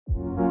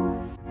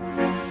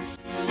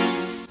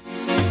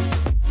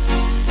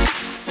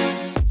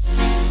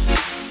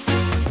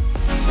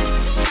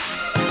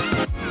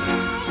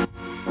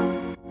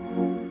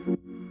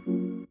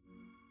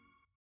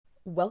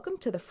Welcome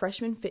to the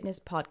Freshman Fitness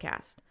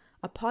Podcast,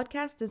 a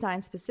podcast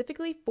designed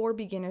specifically for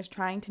beginners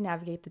trying to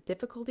navigate the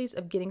difficulties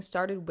of getting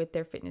started with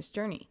their fitness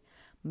journey.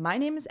 My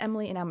name is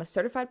Emily, and I'm a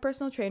certified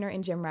personal trainer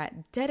and gym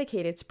rat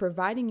dedicated to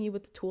providing you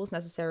with the tools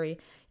necessary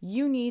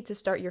you need to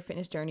start your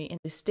fitness journey and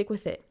to stick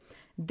with it.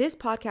 This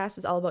podcast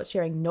is all about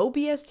sharing no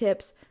BS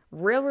tips,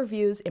 real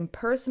reviews, and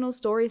personal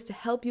stories to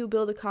help you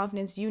build the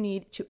confidence you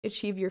need to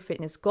achieve your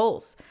fitness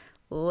goals.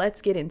 Let's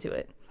get into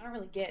it. I don't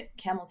really get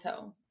camel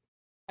toe.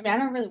 I mean, I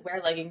don't really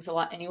wear leggings a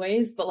lot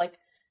anyways, but like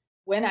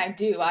when I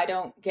do, I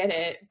don't get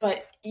it.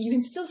 But you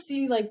can still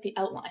see like the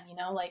outline, you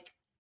know, like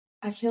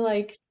I feel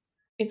like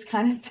it's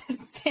kind of the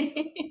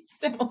same,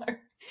 similar.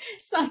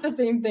 It's not the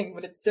same thing,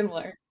 but it's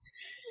similar.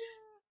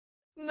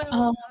 No,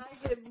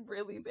 I get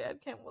really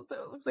bad camel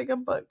toe. It looks like a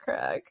butt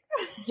crack.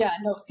 Yeah,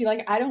 no, see,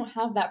 like I don't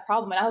have that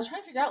problem. And I was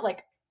trying to figure out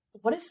like,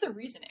 what is the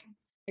reasoning?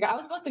 Like I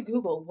was about to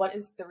Google, what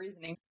is the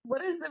reasoning?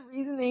 What is the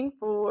reasoning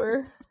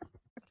for?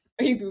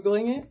 Are you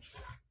Googling it?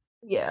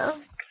 Yeah.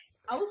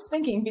 I was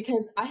thinking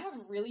because I have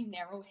really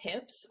narrow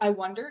hips. I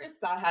wonder if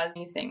that has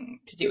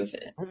anything to do with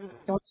it.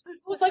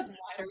 With like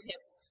wider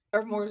hips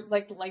are more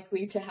like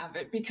likely to have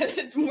it because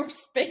it's more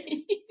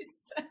space.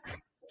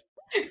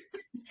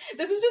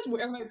 This is just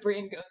where my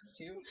brain goes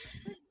to.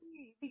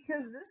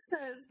 Because this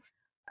says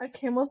a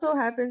camel toe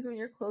happens when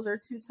your clothes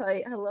are too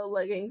tight, have low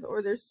leggings,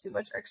 or there's too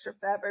much extra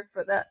fabric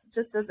for that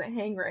just doesn't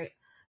hang right.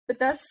 But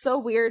that's so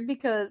weird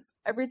because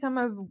every time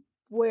I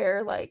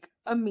wear like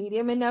a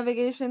medium in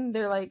navigation,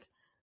 they're like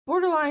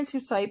borderline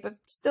too tight, but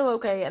still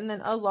okay. And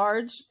then a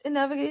large in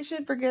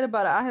navigation, forget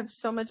about it. I have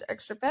so much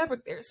extra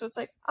fabric there. So it's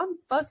like, I'm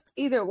fucked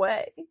either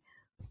way.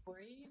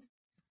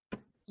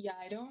 Yeah,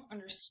 I don't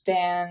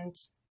understand.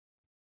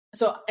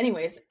 So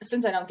anyways,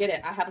 since I don't get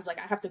it, I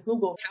have to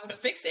Google how to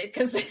fix it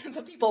because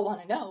the people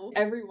want to know.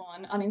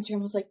 Everyone on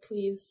Instagram was like,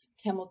 please,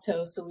 camel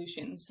toe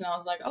solutions. And I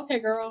was like, okay,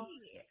 girl.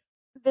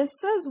 This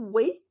says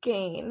weight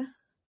gain.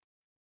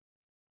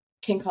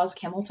 Can cause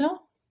camel toe?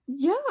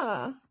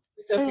 Yeah.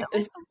 So if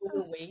it's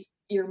overweight,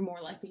 you're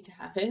more likely to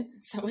have it.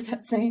 Is that what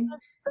that's saying?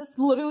 That's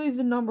literally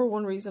the number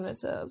one reason it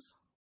says.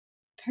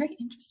 Very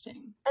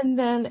interesting. And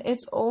then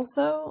it's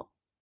also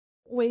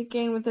weight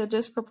gain with a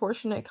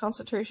disproportionate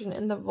concentration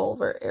in the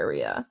vulvar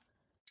area.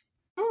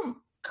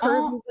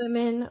 Curvy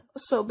women.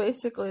 So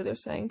basically, they're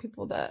saying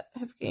people that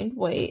have gained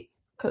weight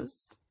because.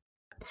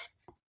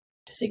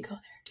 Does it go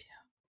there too?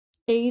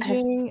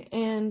 Aging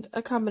and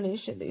a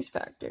combination of these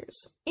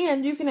factors.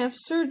 And you can have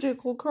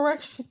surgical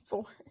correction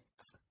for it.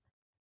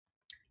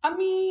 I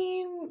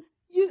mean,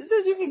 it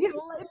says you can get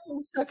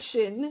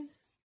liposuction.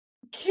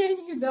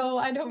 Can you though?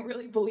 I don't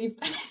really believe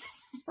that.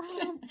 I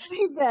don't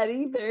believe that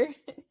either. I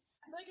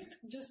feel like it's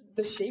just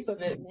the shape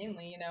of it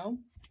mainly, you know?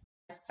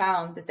 I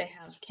found that they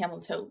have camel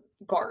toe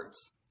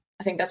guards.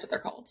 I think that's what they're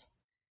called.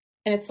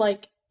 And it's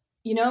like,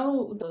 you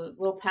know, the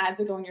little pads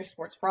that go in your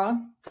sports bra?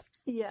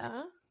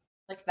 Yeah.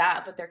 Like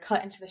that, but they're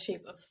cut into the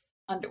shape of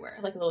underwear,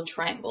 like a little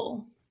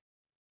triangle.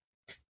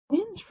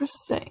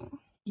 Interesting.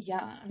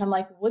 Yeah, and I'm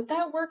like, would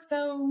that work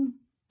though?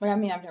 Like, I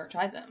mean, I've never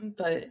tried them,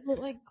 but is it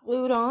like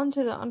glued on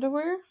to the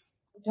underwear?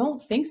 I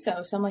don't think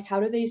so. So I'm like,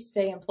 how do they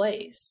stay in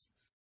place?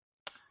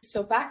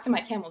 So back to my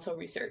camel toe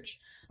research.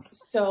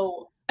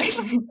 So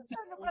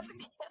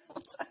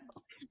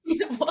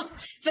well,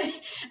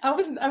 I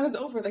was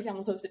over the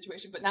camel toe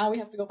situation, but now we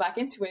have to go back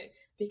into it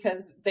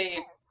because they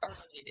are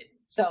related.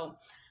 So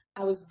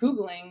I was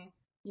Googling,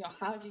 you know,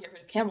 how to get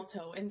rid of camel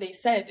toe, and they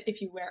said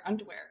if you wear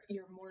underwear,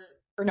 you're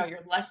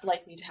less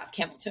likely to have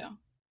camel toe.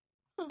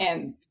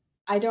 And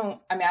I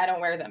don't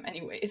wear them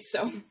anyways,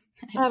 so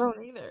I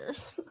don't either.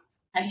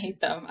 I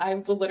hate them. I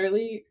will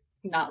literally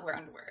not wear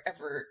underwear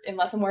ever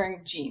unless I'm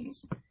wearing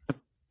jeans.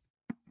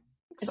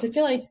 So I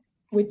feel like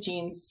with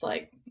jeans, it's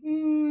like,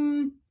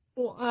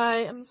 Well,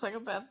 I am the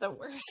psychopath that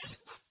wears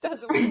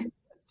doesn't wear.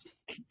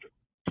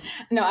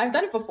 No, I've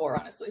done it before,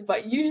 honestly,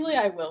 but usually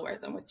I will wear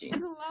them with jeans.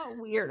 It's a lot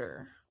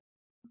weirder.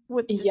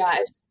 With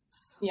because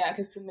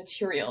the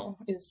material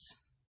is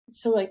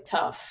so like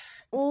tough.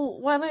 Well,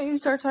 why don't you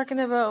start talking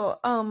about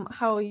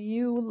how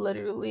you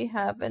literally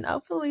have an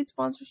Alpha Elite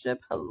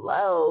sponsorship?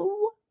 Hello.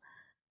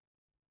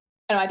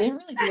 I didn't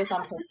really do this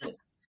on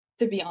purpose,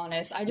 to be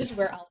honest. I just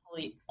wear Alpha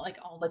Elite like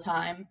all the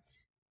time.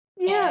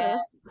 Yeah.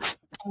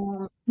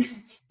 And,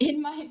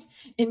 in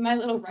my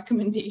little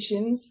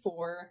recommendations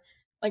for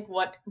like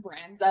what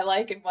brands I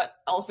like and what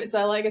outfits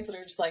I like, it's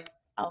literally just like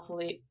Alpha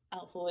Elite,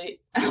 Alpha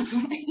Elite, Alpha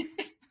Elite.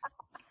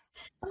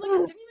 I was like, I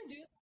didn't even do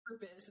this on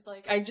purpose.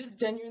 Like, I just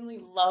genuinely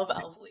love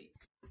Alpha Elite.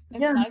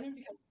 And it's not even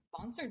because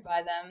I'm sponsored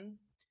by them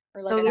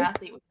or like an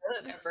athlete with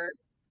whatever.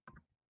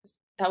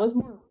 That was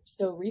more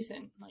so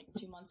recent, like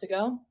 2 months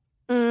ago.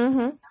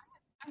 Mm-hmm.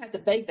 I had to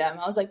beg them.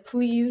 I was like,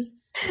 please,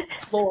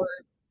 Lord,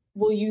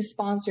 will you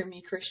sponsor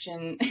me,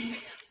 Christian?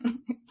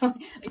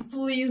 Like,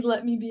 please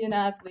let me be an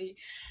athlete.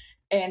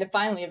 And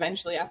finally,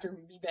 eventually, after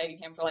me begging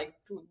him for like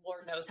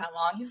Lord knows how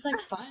long, he was like,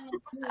 fine, let's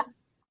do it.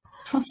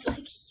 I was like,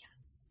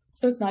 yes.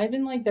 So it's not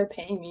even like they're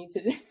paying me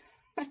to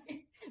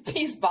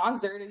be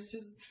sponsored. It's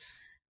just,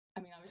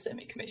 I mean, obviously I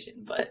make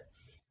commission, but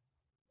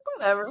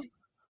whatever.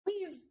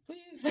 Please,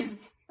 please.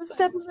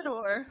 Step in the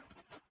door.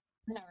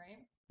 I know, right?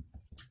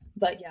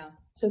 But yeah,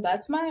 so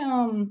that's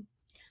my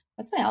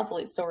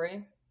athlete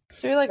story.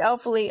 So you're like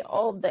alphalete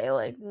all day,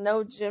 like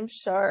no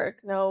Gymshark,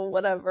 no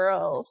whatever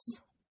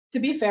else. To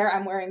be fair,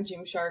 I'm wearing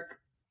Gymshark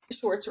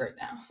shorts right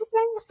now.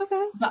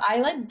 Okay. But I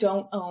like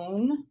don't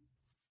own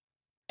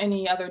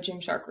any other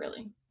Gymshark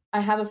really. I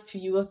have a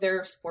few of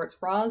their sports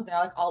bras. They're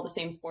like all the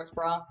same sports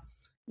bra,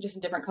 just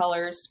in different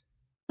colors.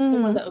 So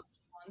one of the OG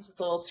ones with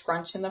a little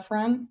scrunch in the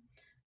front.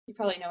 You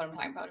probably know what I'm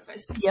talking about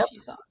if you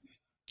saw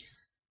it.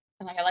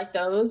 And like I like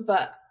those,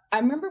 but I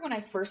remember when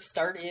I first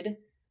started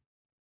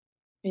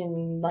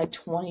in like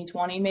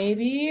 2020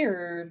 maybe,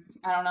 or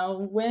I don't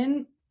know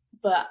when,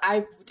 but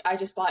I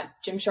just bought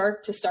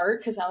Gymshark to start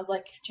because I was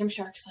like,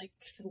 Gymshark's like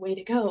the way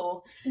to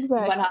go.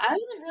 Exactly. But I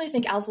didn't really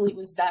think Alphalete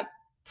was that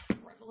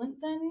prevalent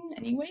then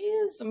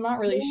anyways. I'm not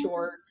really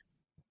sure.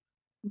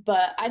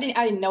 But I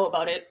didn't know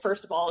about it,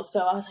 first of all,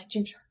 so I was like,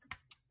 Gymshark.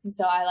 And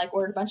so I like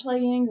ordered a bunch of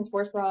leggings and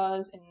sports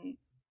bras and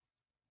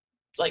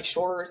like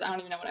shorts. I don't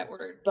even know what I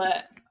ordered,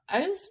 but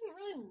I just didn't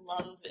really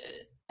love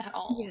it at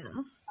all.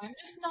 Yeah. I'm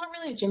just not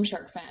really a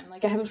Gymshark fan.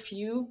 Like I have a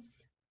few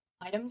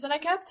items that I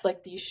kept,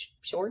 like these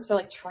shorts are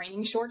like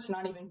training shorts,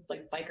 not even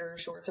like biker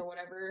shorts or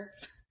whatever,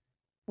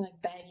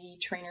 like baggy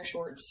trainer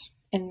shorts,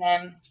 and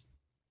then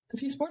a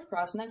few sports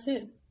bras, and that's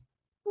it.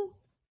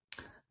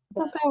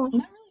 But Okay. I'm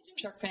not really a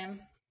Gymshark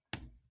fan.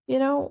 You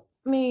know,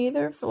 me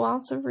either, for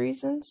lots of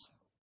reasons,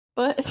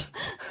 but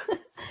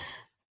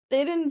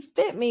they didn't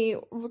fit me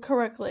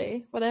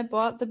correctly. But I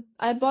bought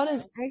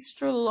an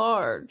extra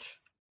large.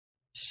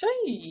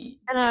 Shay.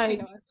 And I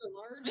know it's so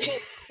large.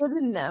 put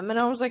in them, and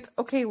I was like,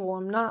 okay, well,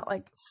 I'm not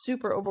like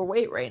super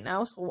overweight right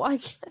now, so why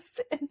can't I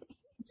fit in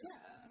these?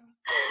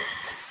 Yeah.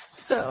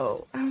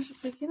 So I was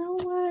just like, you know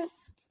what?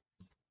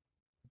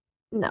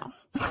 No.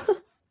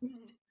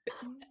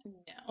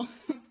 No.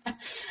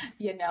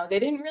 Yeah, no, they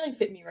didn't really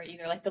fit me right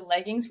either. Like the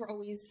leggings were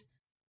always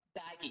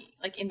baggy,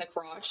 like in the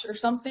crotch or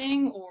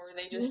something, or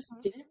they just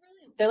didn't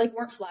really, they like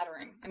weren't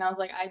flattering. And I was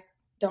like, I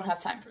don't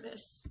have time for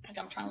this. Like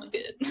I'm trying to look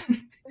good.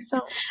 So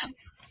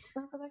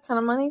not for that kind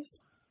of money.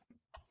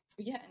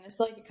 Yeah, and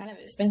it's like kind of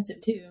expensive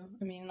too.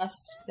 I mean, unless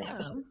they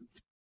have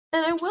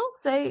And I will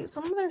say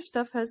some of their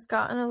stuff has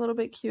gotten a little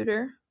bit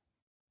cuter.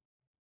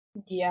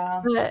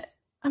 Yeah. But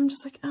I'm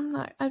just like, I'm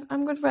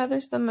going to rather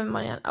spend my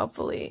money on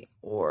Alphalete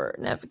or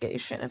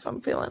Navigation if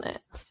I'm feeling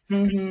it.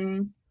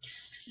 Mm-hmm.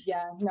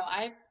 Yeah, no,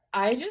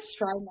 I just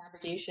tried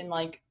Navigation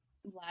like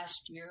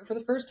last year for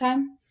the first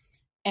time,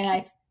 and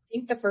I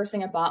think the first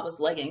thing I bought was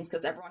leggings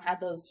because everyone had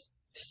those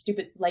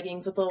stupid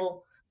leggings with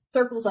little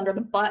circles under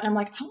the butt, and I'm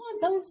like, I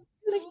want those.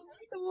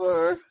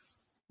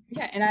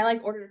 Yeah, and I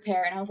like ordered a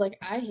pair, and I was like,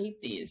 I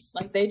hate these.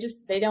 Like they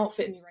don't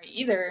fit me right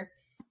either.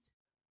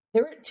 They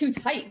were too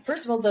tight.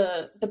 First of all,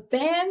 the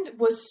band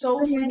was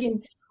so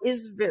freaking tight.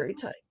 Is very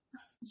tight.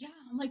 Yeah,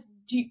 I'm like,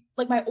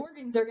 my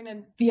organs are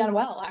gonna be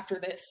unwell after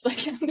this.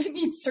 Like I'm gonna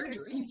need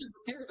surgery to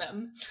repair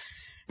them.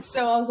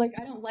 So I was like,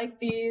 I don't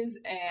like these,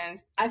 and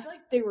I feel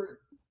like they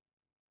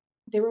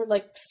were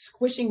like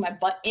squishing my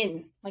butt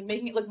in, like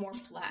making it look more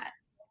flat.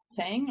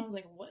 I was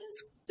like, what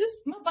is this?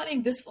 My butt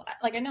ain't this flat.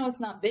 Like I know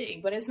it's not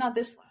big, but it's not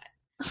this flat.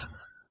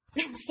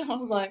 So I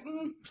was like,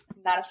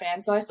 not a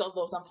fan. So I sold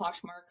those on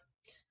Poshmark.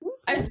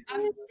 I'm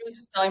really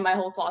just selling my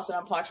whole closet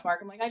on Poshmark.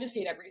 I'm like, I just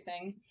hate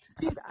everything.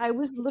 Dude, I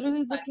was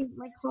literally looking at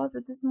my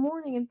closet this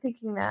morning and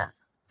thinking that.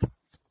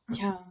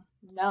 Yeah,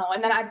 no.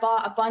 And then I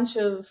bought a bunch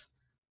of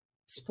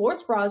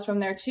sports bras from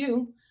there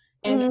too.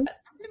 And I'm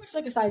pretty much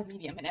like a size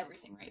medium and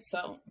everything, right?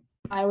 So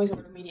I always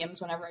order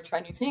mediums whenever I try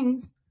new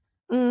things.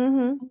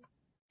 Mm-hmm.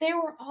 They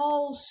were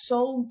all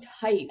so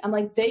tight. I'm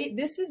like,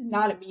 this is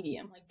not a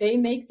medium. Like they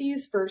make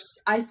these for,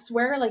 I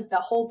swear, like the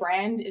whole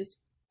brand is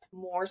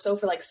more so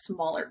for like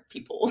smaller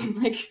people.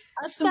 Like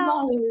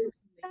smaller.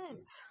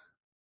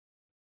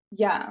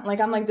 Yeah, like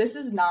I'm like, this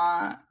is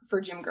not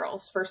for gym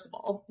girls. First of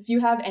all, if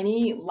you have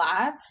any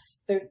lats,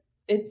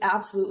 it's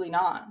absolutely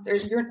not.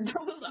 Those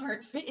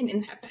aren't fitting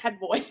in that bad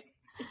boy.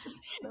 It's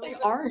just they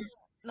aren't.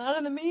 Not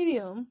in the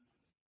medium.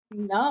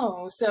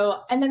 No.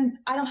 So, and then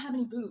I don't have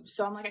any boobs,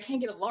 so I'm like, I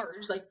can't get a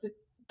large. Like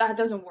that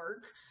doesn't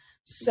work.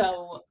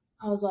 So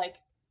I was like,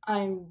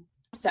 I'm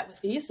set with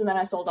these. So then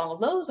I sold all of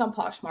those on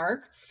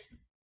Poshmark.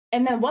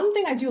 And then one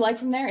thing I do like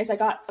from there is I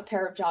got a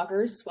pair of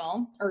joggers as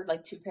well, or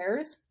like 2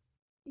 pairs.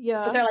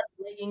 Yeah. But they're like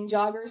legging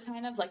joggers,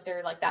 kind of like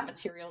they're like that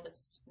material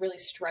that's really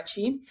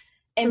stretchy,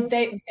 and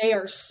they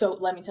are so.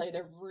 Let me tell you,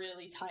 they're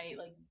really tight.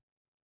 Like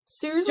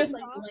seriously, just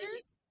like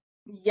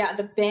yeah,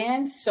 the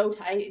band's so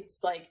tight.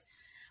 It's like,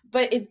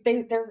 but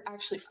they're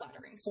actually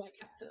flattering, so I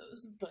kept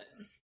those. But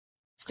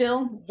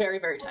still, very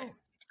very tight.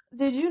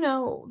 Did you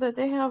know that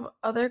they have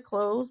other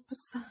clothes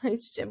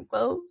besides gym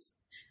clothes?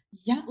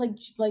 Yeah, like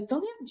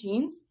don't they have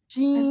jeans?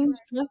 Jeans,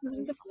 dresses,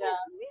 and stuff. Yeah.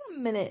 Wait a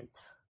minute.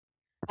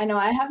 I know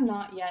I have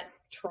not yet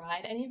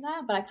tried any of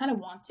that, but I kind of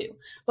want to.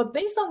 But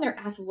based on their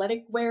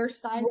athletic wear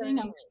sizing,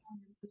 I'm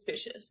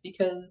suspicious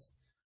because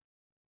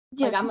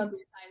Yeah, Like, I'm a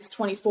size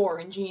 24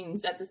 in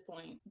jeans at this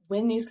point.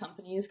 When these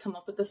companies come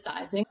up with the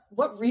sizing,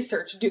 what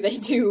research do they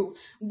do?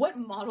 What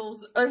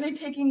models are they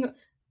taking?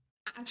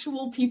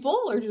 Actual people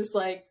or just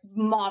like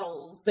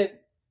models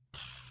that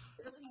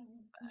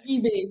really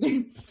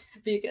big?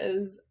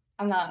 Because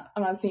I'm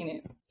not seeing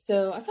it.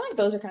 So I feel like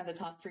those are kind of the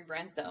top 3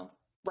 brands though,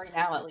 right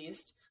now at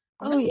least.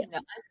 Oh yeah.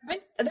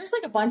 There's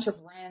like a bunch of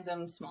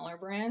random smaller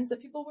brands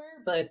that people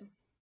wear, but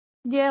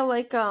Yeah,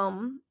 like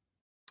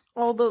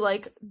all the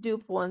like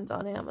dupe ones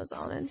on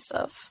Amazon and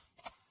stuff.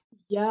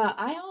 yeah,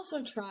 I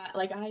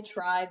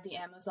tried the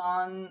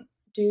Amazon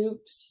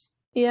dupes.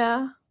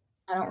 Yeah.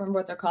 I don't remember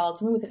what they're called.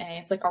 Something with an A.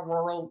 It's like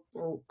Aurora,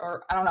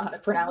 or I don't know how to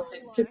pronounce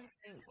it.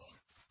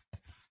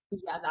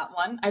 Yeah, that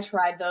one. I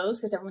tried those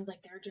because everyone's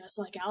like, they're just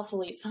like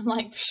Alphalete. So I'm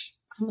like,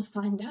 I'm gonna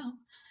find out,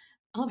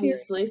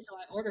 obviously. So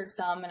I ordered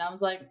some, and I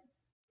was like,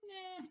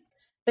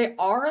 they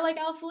are like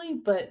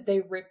Alphalete, but they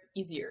rip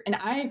easier. And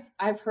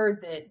I've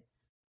heard that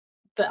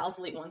the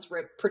Alphalete ones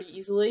rip pretty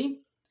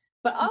easily,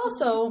 but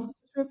also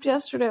Ripped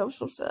yesterday. I was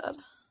so sad.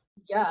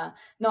 yeah,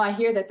 no, I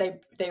hear that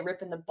they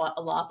rip in the butt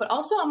a lot, but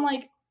also I'm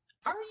like,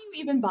 are you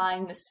even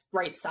buying this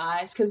right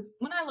size? Because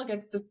when I look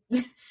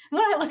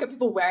at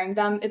people wearing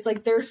them, it's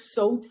like they're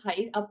so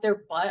tight up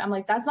their butt. I'm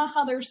like, that's not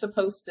how they're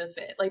supposed to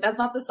fit. Like, that's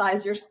not the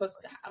size you're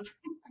supposed to have.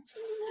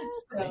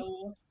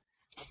 So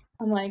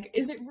I'm like,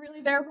 is it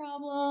really their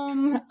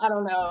problem? I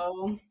don't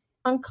know.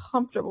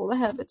 Uncomfortable to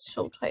have it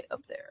so tight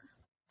up there.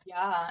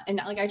 Yeah, and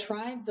like I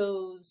tried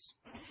those.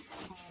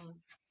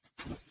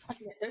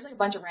 There's like a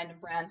bunch of random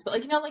brands, but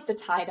like like the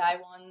tie-dye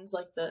ones,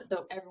 like the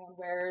everyone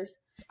wears.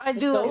 I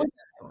do those, like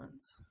the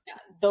ones. Yeah,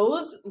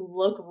 those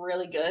look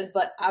really good,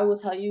 but I will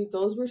tell you,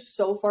 those were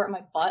so far in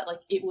my butt,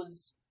 like it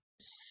was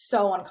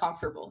so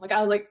uncomfortable. Like I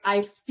was like,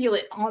 I feel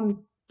it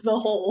on the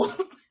hole.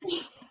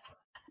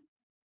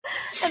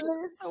 And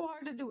then it's so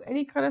hard to do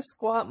any kind of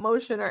squat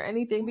motion or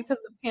anything because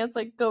the pants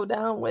like go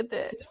down with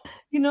it.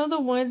 You know the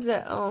ones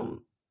that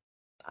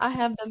I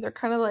have them, they're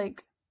kind of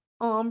like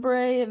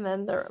ombre and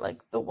then they're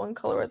like the one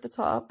color at the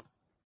top.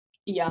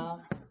 Yeah.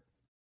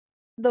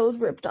 Those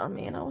ripped on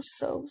me and I was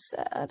so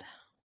sad.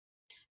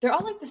 They're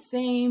all like the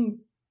same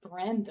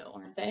brand though,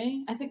 aren't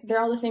they? I think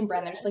they're all the same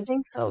brand. They're just like I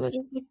think so. They're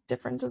just like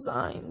different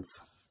designs.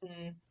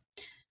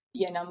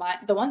 Yeah, no,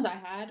 the ones I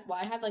had,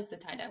 I had like the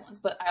tie-dye ones,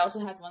 but I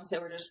also had ones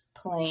that were just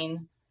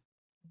plain.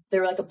 They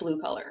were like a blue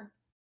color.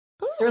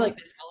 They were like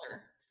this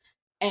color.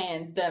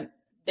 And then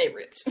they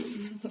ripped.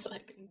 I was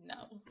like,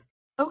 no.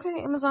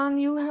 Okay, Amazon,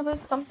 you have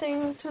us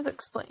something to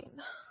explain.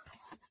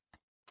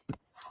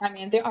 I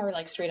mean, they are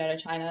like straight out of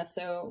China,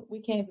 so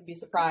we can't even be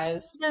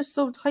surprised. They're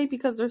so tight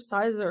because their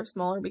sizes are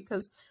smaller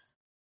because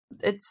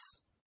it's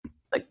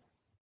like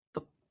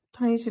the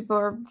Chinese people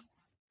are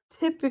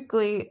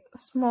typically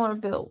smaller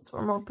built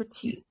or more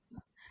petite.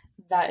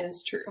 That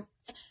is true.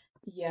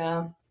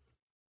 Yeah.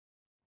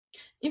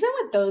 Even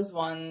with those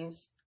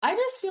ones, I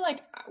just feel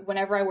like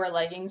whenever I wear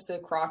leggings, the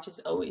crotch is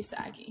always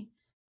saggy.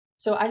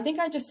 So I think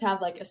I just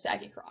have like a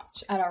saggy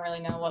crotch. I don't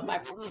really know what my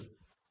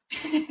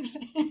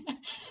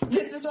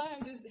This is why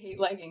I just hate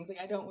leggings. Like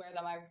I don't wear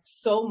them. I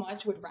so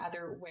much would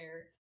rather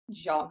wear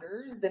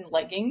joggers than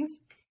leggings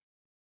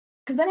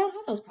because I don't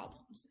have those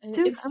problems. And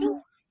Dude, they still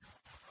look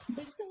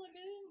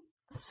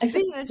good.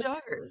 Speaking of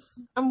joggers,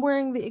 I'm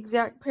wearing the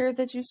exact pair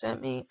that you sent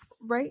me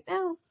right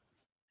now.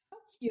 How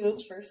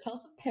cute. First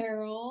Health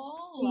Apparel.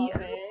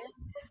 Love it.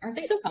 Aren't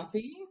they so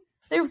comfy?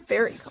 They're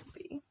very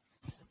comfy.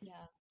 Yeah.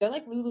 They're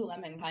like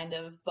Lululemon kind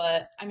of,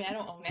 but I mean, I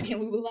don't own any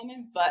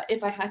Lululemon, but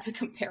if I had to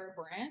compare a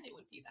brand, it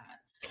would be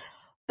that.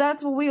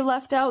 That's what we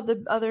left out,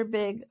 the other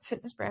big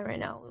fitness brand right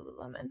now,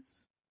 Lululemon.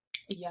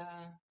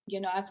 Yeah.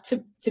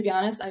 To be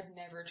honest, I've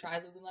never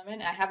tried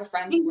Lululemon. I have a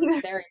friend who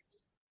works there.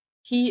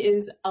 He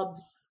is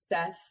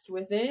obsessed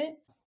with it.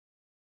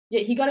 Yeah,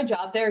 he got a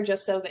job there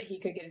just so that he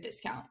could get a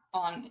discount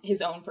on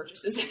his own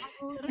purchases.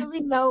 I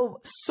literally know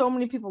so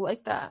many people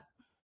like that.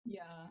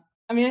 Yeah.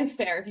 I mean, it's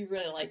fair. If you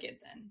really like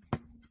it, then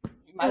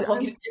you might as well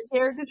I'm get it.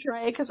 scared to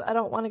try it because I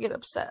don't want to get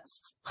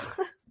obsessed.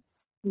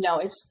 No,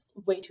 it's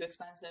way too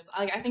expensive.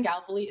 Like, I think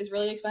Alphalete is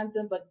really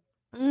expensive, but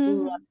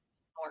Lululemon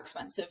is more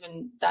expensive,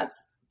 and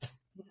that's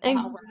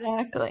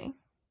exactly.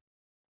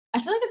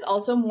 I feel like it's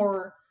also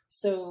more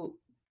so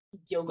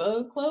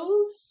yoga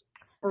clothes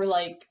or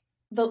like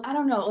I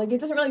don't know, like it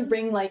doesn't really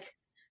ring like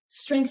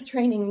strength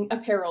training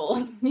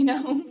apparel, you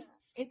know?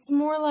 It's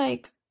more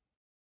like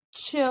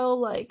chill,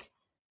 like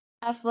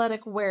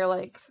athletic wear,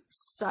 like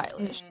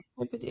stylish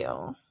type of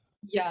deal.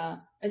 Yeah,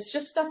 it's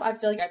just stuff I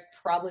feel like I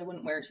probably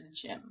wouldn't wear to the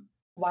gym.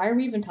 Why are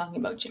we even talking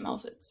about gym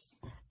outfits?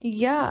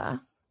 Yeah.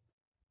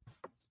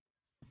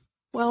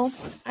 Well,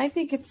 I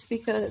think it's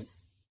because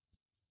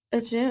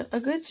a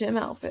good gym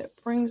outfit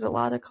brings a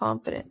lot of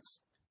confidence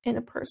in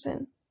a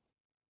person.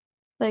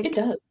 Like it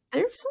does.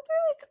 There's something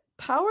like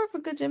power of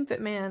a good gym fit,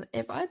 man.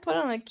 If I put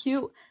on a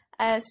cute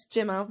ass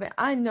gym outfit,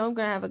 I know I'm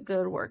gonna have a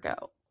good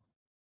workout.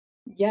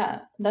 Yeah,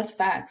 that's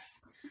facts.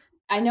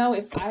 I know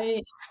if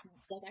I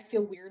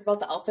feel weird about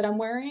the outfit I'm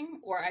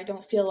wearing, or I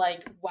don't feel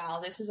like, wow,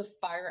 this is a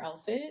fire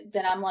outfit,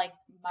 then I'm like,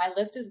 my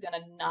lift is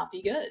gonna not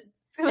be good.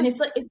 And it's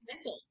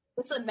mental.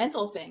 It's a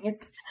mental thing.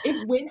 It's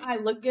when I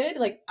look good,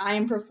 like I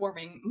am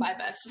performing my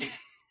best.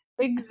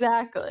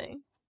 Exactly.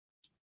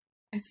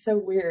 It's so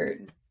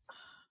weird.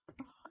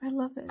 I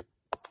love it.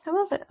 I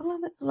love it. I love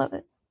it. I love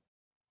it.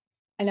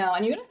 I know.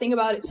 And you got to think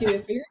about it too.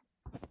 If you're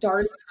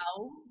starting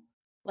out,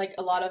 like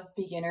a lot of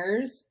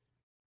beginners,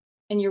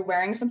 and you're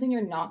wearing something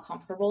you're not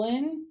comfortable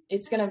in,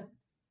 it's going to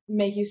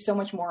make you so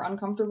much more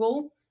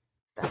uncomfortable.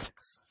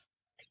 Facts.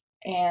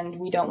 And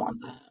we don't want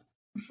that.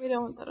 We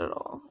don't want that at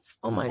all.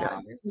 Oh my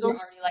God. You're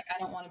already like, I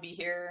don't want to be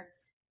here.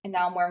 And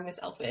now I'm wearing this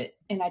outfit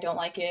and I don't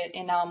like it.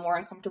 And now I'm more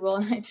uncomfortable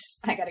and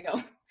I gotta go.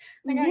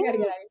 Like, I gotta get out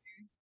of here.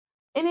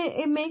 And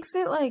it makes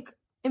it like,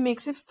 it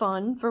makes it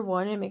fun for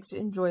one, it makes it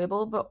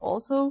enjoyable, but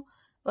also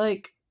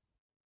like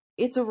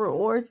it's a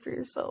reward for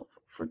yourself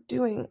for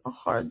doing a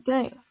hard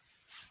thing.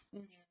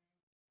 Mm-hmm.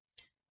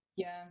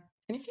 Yeah.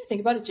 And if you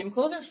think about it, gym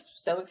clothes are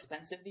so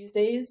expensive these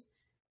days.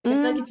 I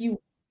feel like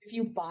if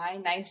you buy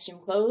nice gym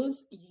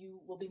clothes, you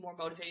will be more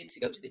motivated to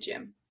go to the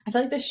gym. I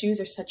feel like the shoes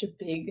are such a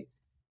big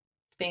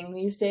thing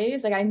these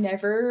days. Like I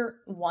never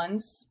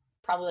once,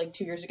 probably like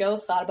 2 years ago,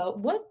 thought about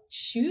what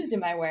shoes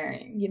am I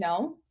wearing, you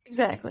know?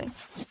 Exactly.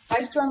 I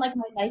just throw on like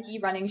my Nike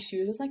running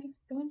shoes. It's like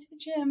going to the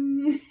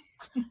gym.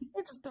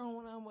 I just throw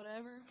one on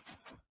whatever.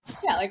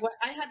 Yeah, like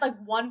I had like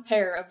one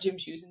pair of gym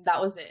shoes and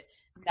that was it.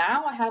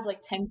 Now I have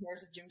like 10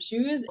 pairs of gym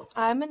shoes.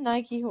 I'm a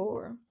Nike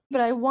whore,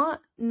 but I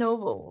want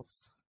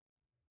Nobles.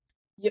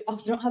 You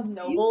don't have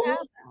Nobles? You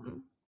have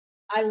them.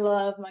 I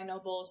love my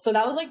Nobles. So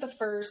that was like the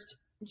first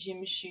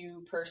gym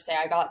shoe per se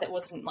I got that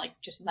wasn't like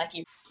just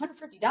Nike.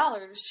 $150.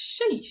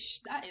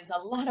 Sheesh, that is a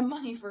lot of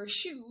money for a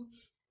shoe.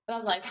 But I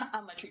was like,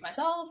 I'm gonna treat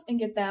myself and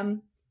get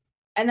them.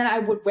 And then I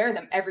would wear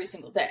them every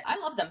single day. I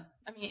love them.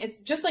 I mean, it's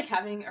just like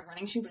having a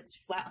running shoe, but it's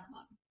flat on the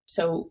bottom.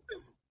 So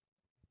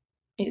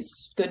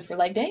it's good for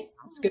leg day.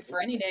 It's good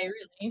for any day,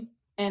 really.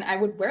 And I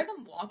would wear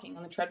them walking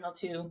on the treadmill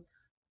too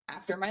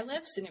after my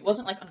lifts, and it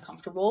wasn't like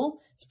uncomfortable.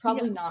 It's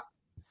probably not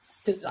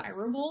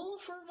desirable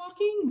for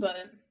walking,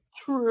 but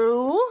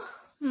true.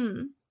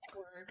 It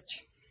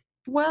worked.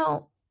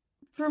 Well,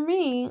 for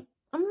me,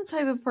 I'm the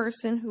type of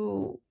person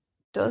who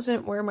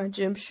doesn't wear my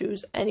gym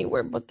shoes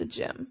anywhere but the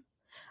gym.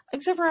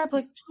 Except for I have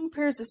like 2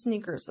 pairs of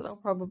sneakers that I'll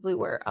probably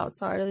wear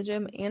outside of the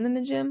gym and in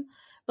the gym.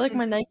 But like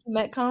my Nike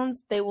Metcons,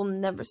 they will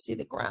never see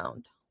the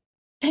ground.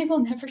 They will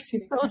never see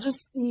the ground. They'll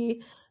just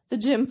see the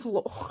gym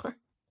floor.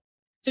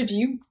 So do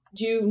you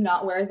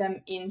not wear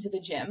them into the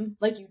gym?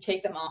 Like you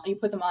take them off, you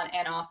put them on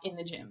and off in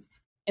the gym,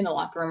 in the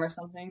locker room or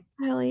something?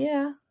 Hell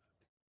yeah.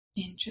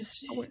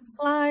 Interesting. With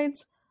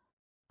slides.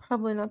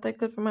 Probably not that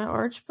good for my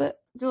arch,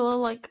 but do a little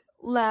like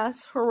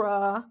last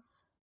hurrah,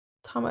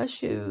 tie my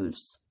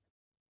shoes,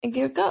 and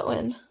get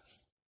going.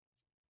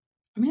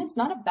 I mean, it's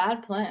not a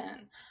bad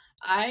plan.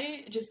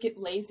 I just get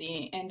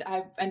lazy and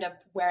I end up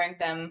wearing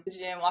them to the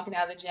gym, walking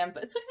out of the gym,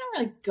 but it's like I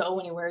don't really go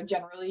anywhere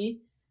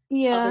generally.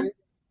 Yeah.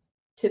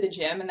 To the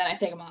gym, and then I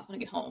take them off when I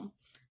get home.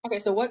 Okay,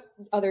 so what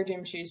other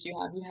gym shoes do you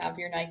have? You have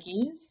your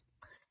Nikes?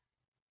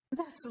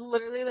 That's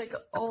literally like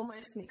all my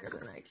sneakers are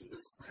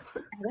Nikes.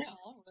 Are they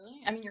all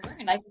really? I mean, you're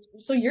wearing Nike,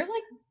 so you're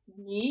like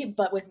me,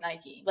 but with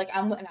Nike. Like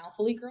I'm an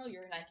Alpha League girl,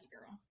 you're a Nike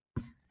girl.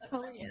 That's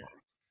Hell yeah.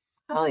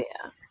 Hell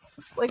yeah.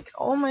 Like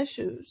all my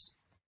shoes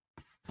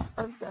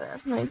are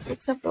deadass Nike,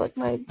 except for like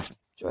my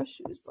dress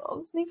shoes, but all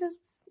the sneakers,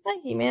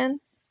 Nike, man.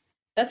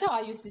 That's how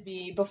I used to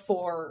be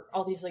before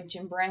all these like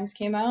gym brands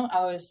came out.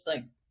 I was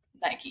like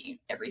Nike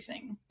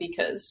everything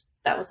because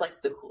that was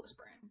like the coolest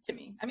brand to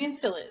me. I mean, it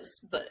still is,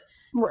 but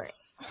right.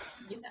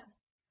 You know.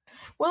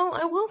 Well,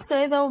 I will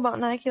say though about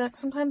Nike, like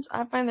sometimes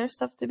I find their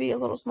stuff to be a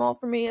little small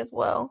for me as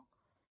well.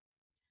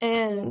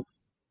 And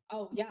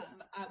oh yeah,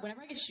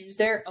 whenever I get shoes,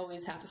 they're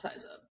always half a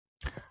size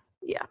up.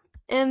 Yeah,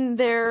 and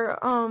their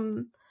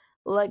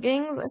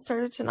leggings, I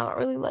started to not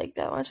really like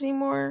that much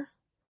anymore.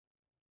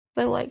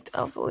 I liked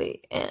Alpha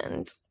Elite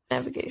and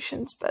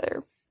Navigations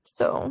better.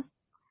 So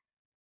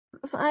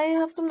I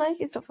have some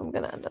Nike stuff I'm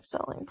gonna end up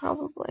selling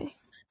probably.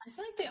 I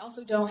feel like they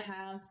also don't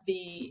have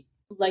the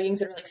leggings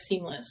that are like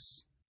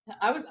seamless.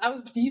 I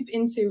was deep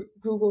into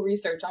Google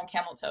research on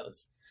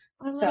Cameltoes.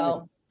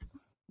 So,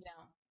 you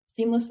know,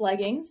 seamless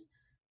leggings,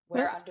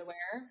 wear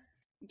underwear,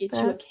 get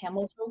you a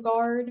camel toe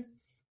guard,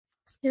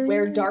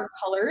 wear dark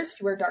colors.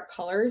 If you wear dark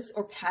colors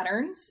or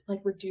patterns,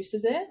 like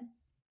reduces it.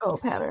 Oh,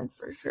 patterns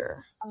for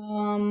sure.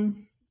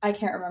 I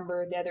can't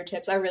remember the other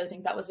tips. I really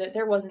think that was it.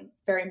 There wasn't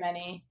very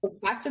many.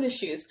 Back to the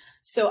shoes.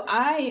 So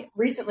I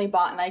recently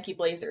bought Nike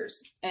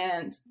Blazers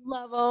and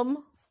love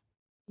them.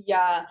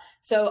 Yeah.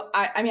 So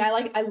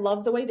I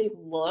love the way they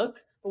look,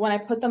 but when I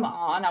put them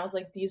on, I was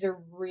like, these are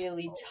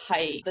really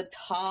tight. The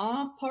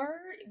top part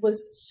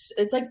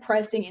it's like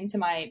pressing into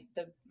my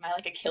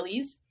like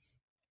Achilles.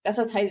 That's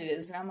how tight it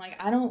is. And I'm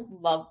like, I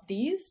don't love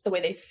these the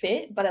way they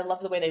fit, but I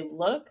love the way they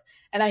look.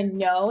 And I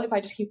know if I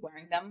just keep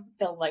wearing them,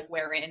 they'll like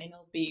wear in and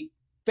it'll be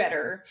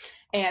better.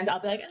 And I'll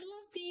be like, I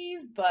love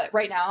these. But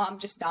right now I'm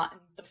just not in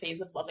the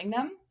phase of loving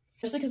them.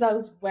 Especially because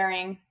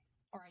I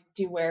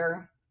do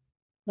wear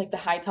like the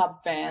high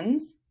top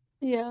Vans.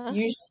 Yeah.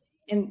 Usually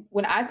And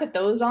when I put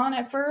those on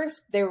at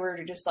first, they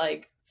were just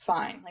like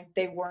fine. Like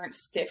they weren't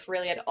stiff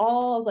really at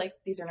all. I was like,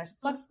 these are nice and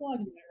flexible. I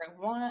can do whatever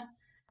I want.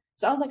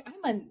 So I was like,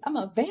 I'm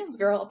a Vans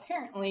girl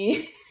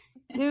apparently.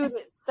 Dude,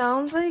 it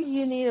sounds like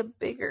you need a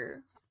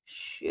bigger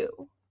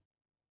shoe.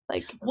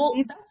 Like, well,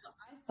 that's what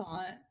I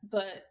thought,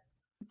 but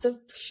the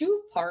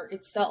shoe part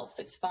itself,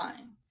 it's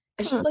fine.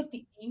 It's just like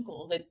the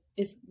ankle that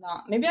is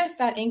not. Maybe I have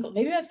fat ankle.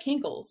 Maybe I have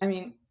cankles. I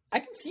mean, I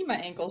can see my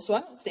ankles, so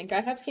I don't think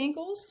I have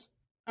cankles.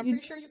 I'm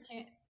pretty sure you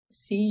can't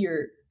see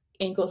your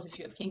ankles if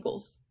you have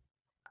cankles.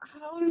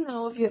 How do you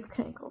know if you have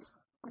cankles?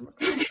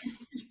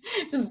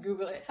 Just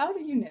Google it. How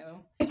do you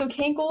know? So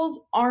cankles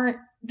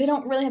they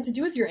don't really have to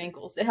do with your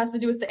ankles. It has to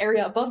do with the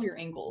area above your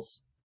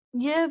ankles.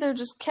 Yeah, they're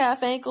just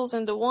calf ankles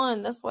into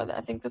one. That's why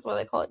I think that's why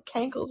they call it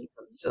cankles,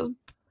 because it's just.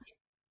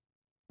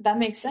 That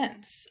makes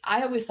sense.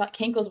 I always thought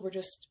cankles were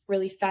just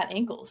really fat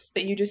ankles,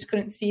 that you just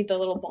couldn't see the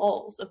little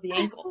balls of the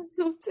ankle.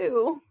 So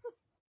too.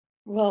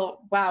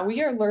 Well, wow,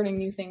 we are learning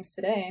new things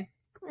today.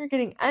 We're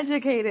getting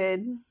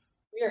educated.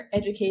 We are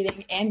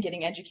educating and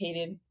getting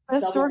educated.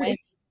 That's Double right.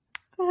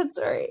 whammy. That's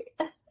right.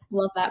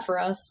 Love that for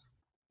us.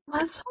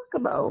 Let's talk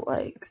about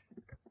like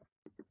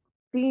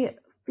the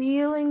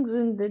feelings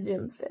in the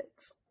gym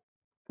fits,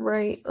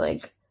 right?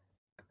 Like,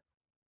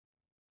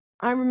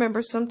 I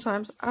remember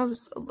sometimes I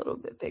was a little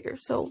bit bigger,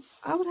 so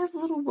I would have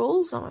little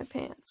rolls on my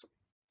pants,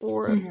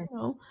 or you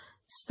know,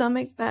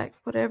 stomach, back,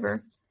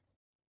 whatever.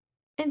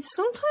 And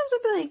sometimes I'd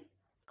be like,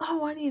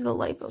 "Oh, I need a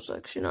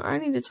liposuction, or I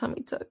need a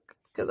tummy tuck,"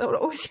 because I would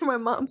always hear my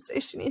mom say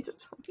she needs a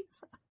tummy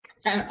tuck.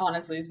 And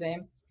honestly,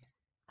 same.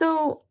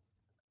 So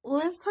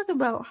let's talk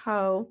about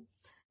how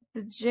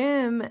the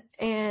gym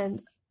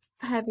and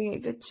having a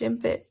good gym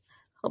fit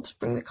helps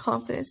bring the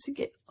confidence to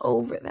get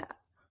over that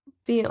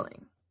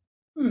feeling.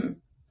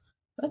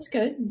 That's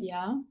good.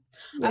 Yeah.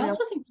 I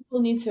also think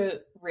people need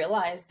to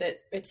realize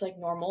that it's like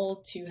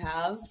normal to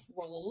have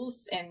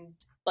rolls and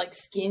like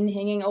skin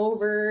hanging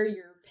over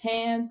your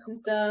pants and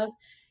stuff.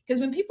 Because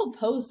when people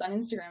post on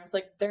Instagram, it's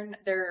like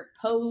they're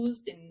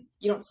posed and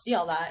you don't see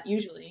all that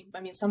usually.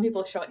 I mean, some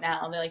people show it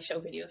now. They like show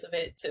videos of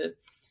it to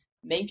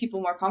make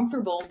people more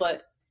comfortable,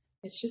 but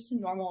it's just a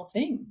normal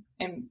thing.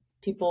 And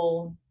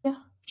people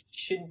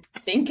should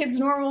think it's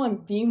normal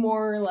and be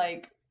more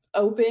like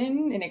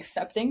open and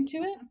accepting to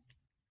it.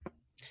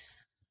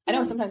 I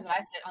know sometimes when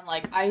I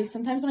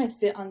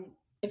sit on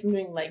if I'm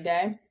doing leg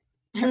day,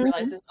 I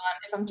realize this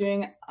if I'm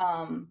doing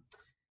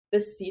the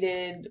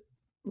seated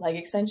leg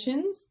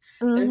extensions,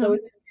 there's always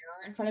a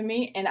mirror in front of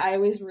me, and I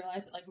always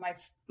realize that like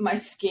my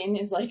skin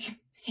is like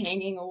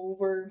hanging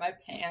over my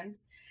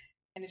pants,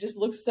 and it just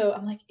looks so.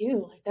 I'm like,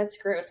 ew, like that's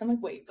gross. I'm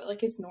like, wait, but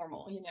like it's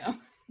normal, you know?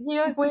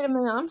 You're like, wait a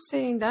minute, I'm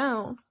sitting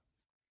down.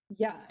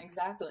 Yeah,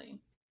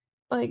 exactly.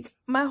 Like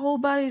my whole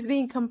body's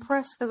being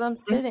compressed because I'm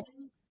sitting.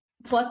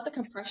 Plus the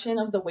compression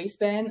of the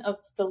waistband of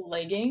the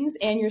leggings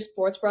and your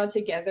sports bra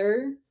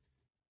together.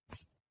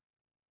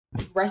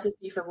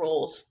 Recipe for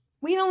rolls.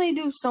 We only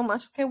do so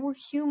much. Okay, we're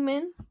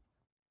human.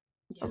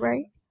 Yeah.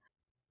 Right?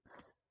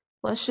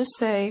 Let's just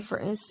say, for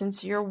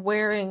instance, you're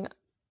wearing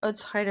a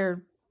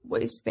tighter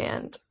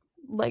waistband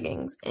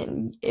leggings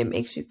and it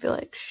makes you feel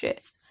like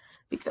shit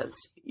because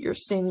you're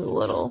seeing the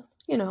little,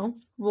 you know,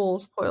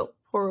 rolls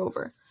pour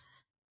over.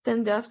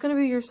 Then that's going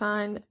to be your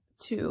sign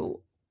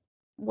to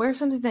wear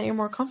something that you're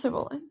more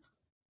comfortable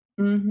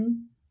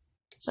in.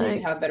 So you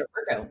can have a better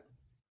workout.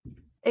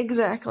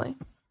 Exactly.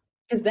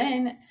 Because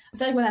then, I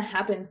feel like when that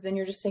happens, then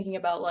you're just thinking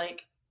about,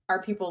 like,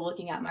 are people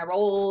looking at my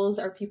rolls?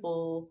 Are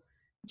people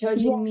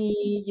judging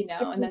me? You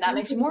know, and then that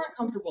makes you more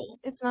uncomfortable.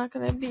 It's not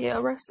going to be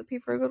a recipe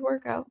for a good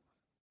workout.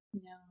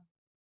 No,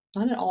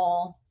 not at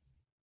all.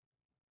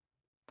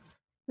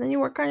 Then you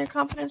work on your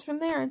confidence from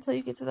there until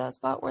you get to that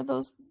spot where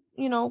those,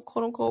 you know,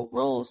 quote-unquote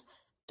rolls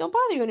don't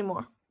bother you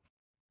anymore.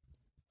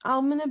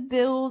 I'm going to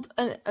build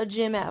a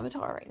gym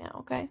avatar right now,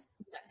 okay?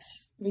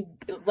 Yes.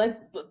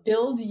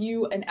 Build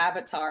you an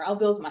avatar. I'll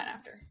build mine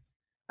after.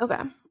 Okay.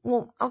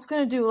 Well, I was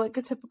going to do like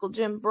a typical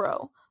gym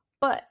bro,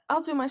 but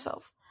I'll do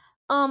myself.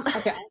 Okay, I'll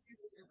do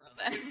your bro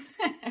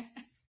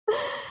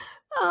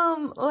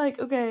then. Like,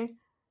 okay.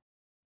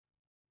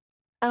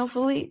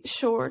 Alphalete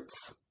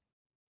shorts.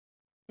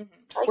 We're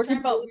talking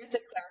about, we have to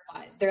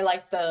clarify. They're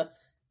like the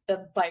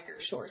biker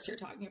shorts you're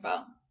talking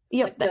about.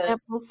 Yep, like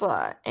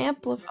the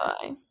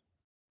amplify.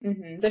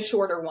 The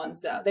shorter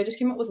ones, though. They just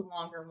came up with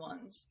longer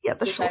ones. Yeah,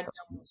 the shorter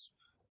ones.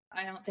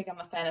 I don't think I'm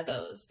a fan of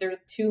those. They're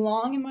too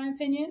long, in my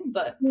opinion,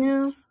 but...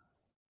 Yeah.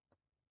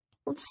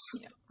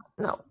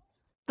 No.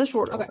 The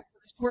shorter ones.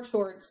 Short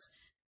shorts.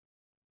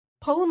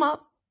 Pull them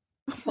up.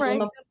 Pull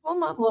them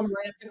up right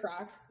up the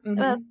crack.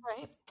 That's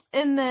right.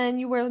 And then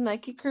you wear the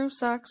Nike Crew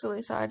socks, at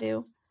least I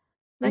do.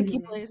 Nike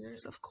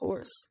Blazers, of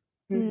course.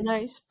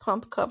 Nice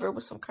pump cover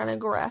with some kind of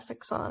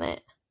graphics on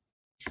it.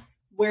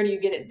 Where do you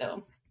get it,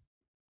 though?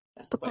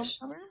 That's the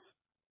question.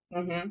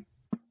 Pump cover?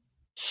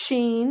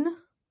 Sheen.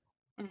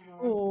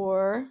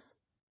 Or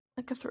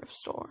like a thrift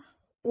store.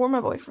 Or my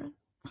boyfriend.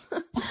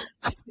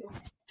 That's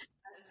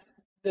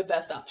the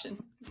best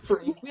option.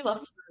 Free. We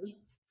love free.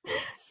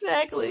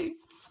 Exactly.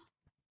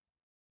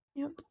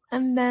 Yep.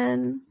 And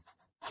then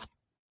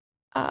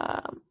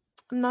I'm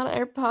not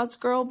an AirPods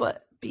girl,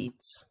 but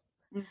Beats.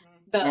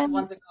 The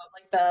ones that go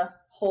like the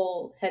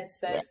whole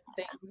headset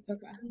thing.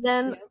 Okay.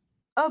 Then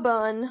a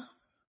bun.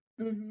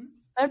 Mm-hmm.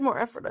 I had more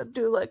effort. I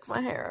do like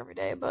my hair every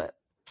day, but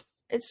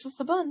it's just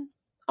a bun.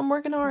 I'm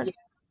working hard. Yeah.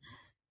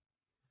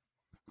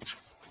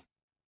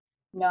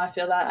 No, I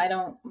feel that.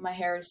 My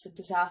hair is a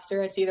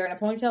disaster. It's either in a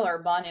ponytail or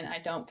a bun, and I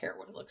don't care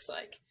what it looks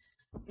like.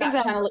 Not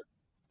trying to look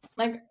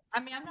like,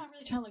 I'm not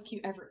really trying to look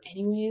cute ever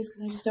anyways,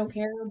 because I just don't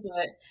care,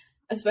 but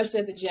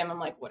especially at the gym, I'm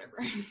like, whatever.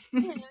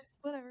 Yeah,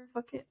 whatever,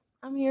 fuck it.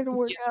 I'm here to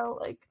work out,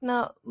 like,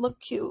 not look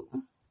cute.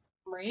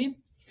 Right?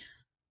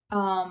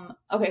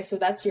 Okay, so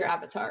that's your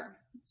avatar.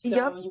 So you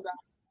got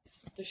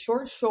the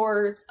short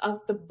shorts,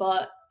 up the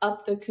butt,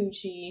 up the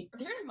coochie.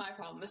 Here's my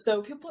problem.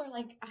 So people are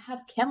like, I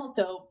have camel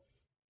toe.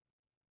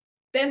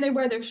 Then they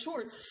wear their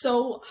shorts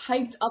so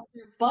hyped up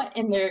their butt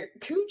and their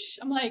cooch.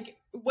 I'm like,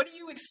 what do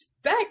you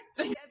expect?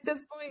 At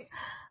this point,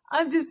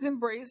 I've just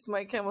embraced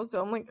my camel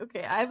toe. I'm like,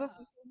 okay, I have a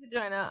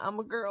vagina. I'm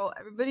a girl.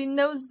 Everybody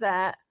knows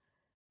that.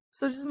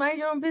 So just mind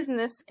your own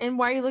business. And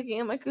why are you looking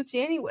at my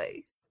coochie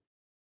anyways?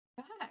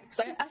 Facts.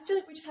 I feel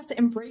like we just have to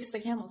embrace the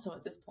camel toe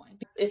at this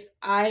point. If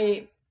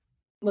I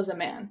was a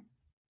man.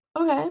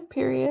 Okay,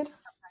 period.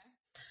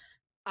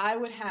 I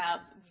would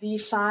have the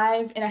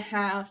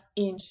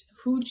 5.5-inch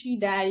hoochie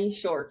daddy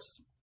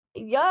shorts.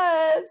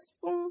 Yes.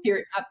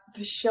 Period.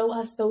 To show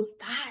us those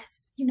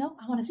thighs.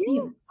 I want to see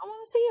them. I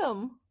want to see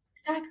them.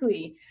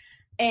 Exactly.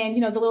 And,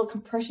 the little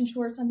compression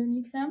shorts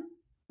underneath them.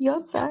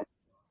 Yep, facts.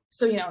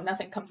 So,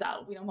 nothing comes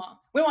out. We don't want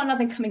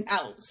nothing coming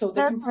out. So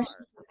the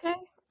compression shorts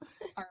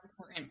are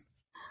important.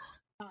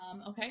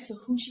 Okay, so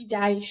hoochie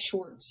daddy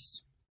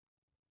shorts.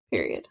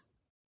 Period.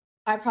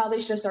 I probably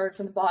should have started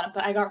from the bottom,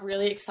 but I got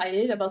really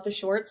excited about the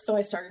shorts, so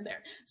I started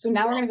there. So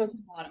now we're going to go to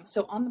the bottom.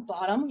 So on the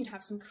bottom, you'd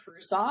have some crew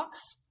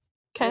socks.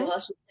 Okay. Well,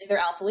 let's just say they're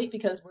Alphalete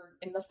because we're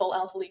in the full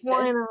Alphalete fit.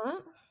 Why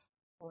not?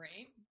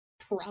 Right.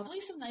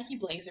 Probably some Nike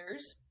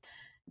Blazers.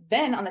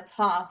 Then on the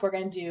top, we're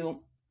going to do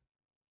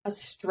a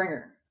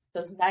stringer.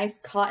 Those nice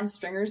cotton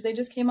stringers they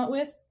just came up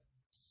with.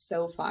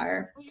 So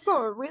fire.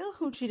 You're a real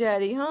hoochie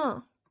daddy, huh?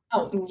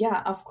 Oh,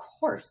 yeah, of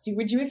course.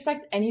 Would you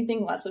expect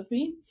anything less of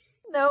me?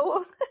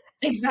 No.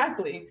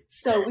 Exactly.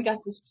 So we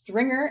got the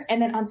stringer,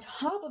 and then on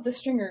top of the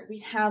stringer, we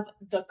have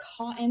the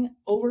cotton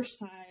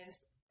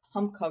oversized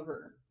pump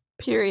cover.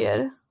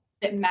 Period.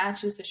 That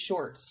matches the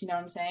shorts. You know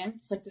what I'm saying?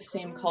 It's like the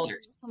same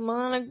colors.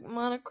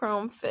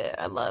 Monochrome fit.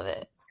 I love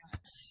it.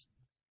 Yes.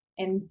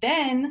 And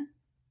then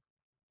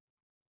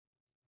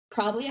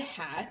probably a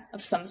hat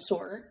of some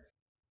sort,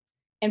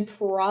 and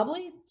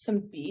probably some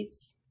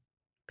beats.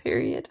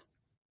 Period.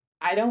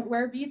 I don't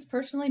wear beats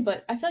personally,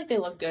 but I feel like they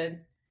look good.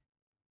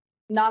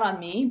 Not on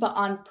me, but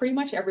on pretty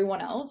much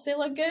everyone else, they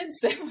look good.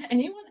 So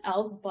anyone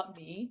else but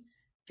me,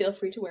 feel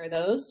free to wear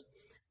those.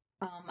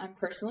 I'm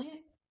personally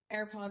an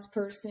AirPods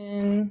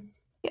person.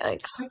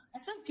 Yikes. I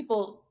feel like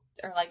people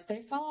are like,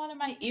 they fall out of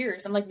my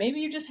ears. I'm like,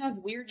 maybe you just have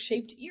weird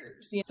shaped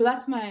ears. So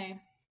that's my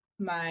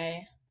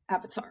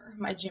avatar,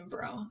 my gym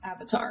bro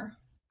avatar.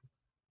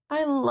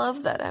 I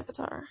love that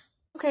avatar.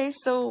 Okay,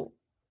 so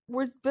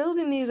we're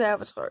building these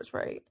avatars,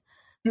 right?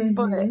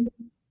 Mm-hmm.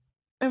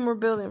 And we're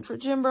building for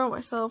gym bro,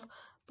 myself.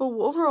 But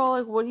overall,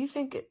 like, what do you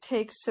think it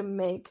takes to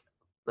make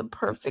the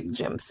perfect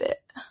gym fit?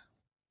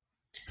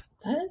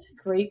 That is a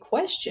great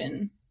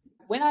question.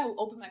 When I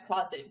open my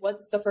closet,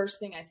 what's the first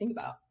thing I think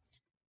about?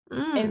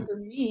 And for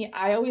me,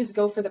 I always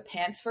go for the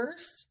pants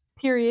first.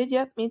 Period.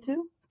 Yep, me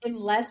too.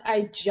 Unless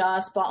I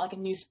just bought like a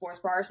new sports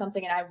bra or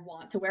something and I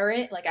want to wear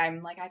it. Like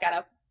I'm like, I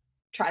gotta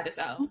try this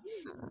out.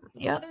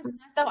 Yeah. Other than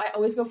that though, I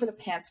always go for the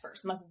pants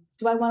first. I'm like,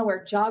 do I want to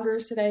wear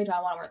joggers today? Do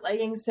I want to wear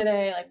leggings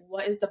today? Like,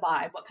 what is the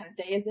vibe? What kind of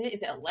day is it?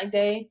 Is it a leg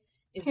day?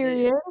 Is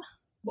Period. it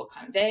what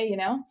kind of day,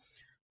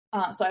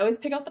 So I always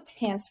pick out the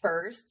pants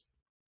first.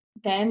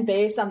 Then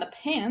based on the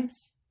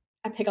pants,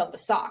 I pick out the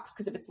socks.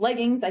 Because if it's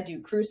leggings, I do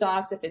crew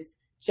socks. If it's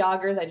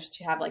joggers, I just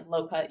have like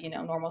low cut,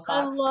 normal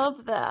socks. I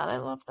love that.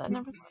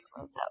 Never thought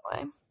about it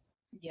that way.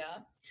 Yeah.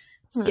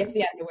 Skip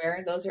the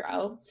underwear. Those are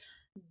out.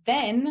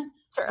 Then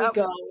we just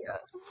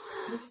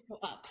go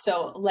up.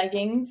 So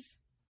leggings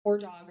or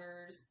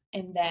joggers.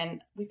 And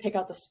then we pick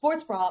out the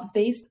sports bra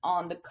based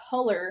on the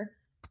color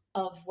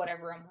of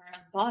whatever I'm wearing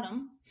on the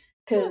bottom.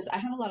 Because I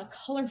have a lot of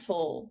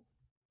colorful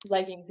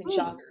leggings and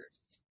joggers.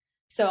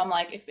 So I'm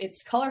like, if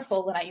it's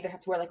colorful, then I either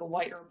have to wear like a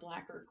white or a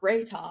black or a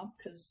gray top.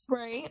 Because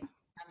right.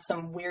 I have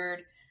some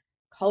weird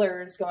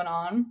colors going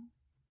on.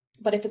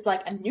 But if it's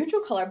like a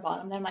neutral color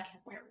bottom, then I'm like, I can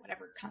wear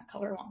whatever kind of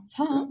color on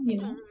top,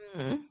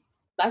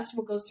 That's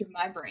what goes through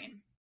my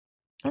brain.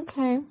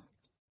 Okay.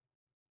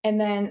 And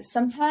then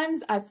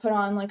sometimes I put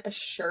on like a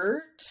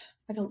shirt,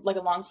 like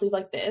a long sleeve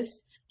like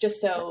this,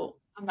 just so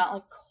I'm not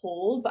like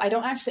cold, but I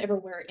don't actually ever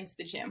wear it into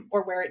the gym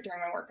or wear it during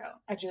my workout.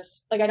 I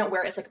just, I don't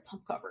wear it as like a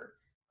pump cover.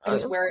 I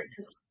just wear it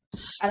because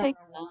I don't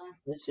know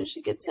why. So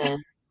she gets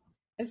in.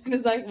 As soon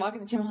as I walk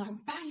in the gym, I'm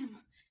like, bam,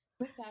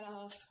 whip that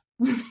off.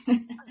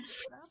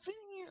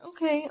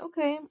 Okay.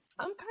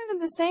 I'm kind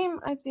of the same,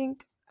 I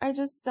think. I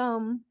just,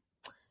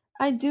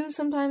 I do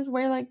sometimes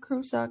wear like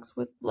crew socks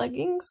with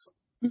leggings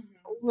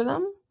Mm-hmm. over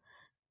them.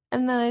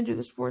 And then I do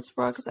the sports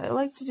bra because I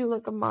like to do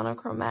like a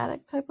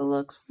monochromatic type of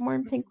looks. I'm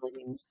wearing pink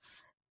leggings,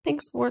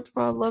 pink sports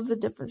bra. Love the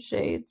different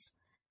shades.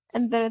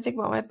 And then I think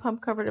about my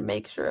pump cover to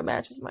make sure it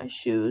matches my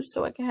shoes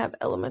so I can have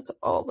elements of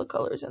all the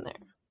colors in there.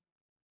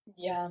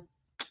 Yeah,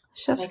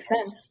 Chef's makes kiss.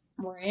 sense,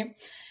 right?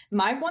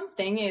 My one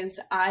thing is,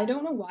 I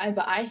don't know why,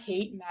 but I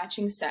hate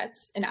matching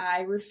sets, and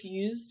I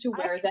refuse to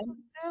wear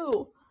them.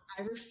 Too.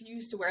 I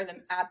refuse to wear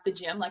them at the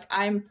gym. Like,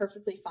 I'm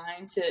perfectly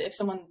fine to, if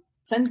someone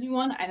sends me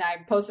one and I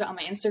post it on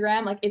my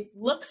Instagram, like, it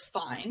looks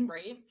fine,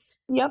 right?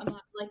 Yep. I'm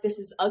not like, this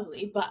is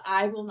ugly, but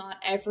I will not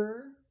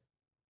ever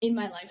in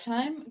my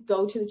lifetime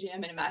go to the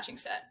gym in a matching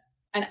set.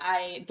 And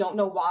I don't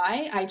know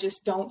why. I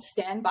just don't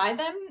stand by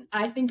them.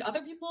 I think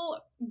other people,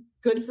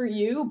 good for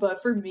you,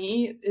 but for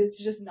me,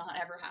 it's just not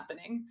ever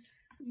happening.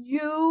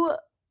 You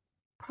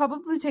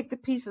probably take the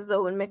pieces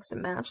though and mix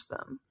and match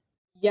them.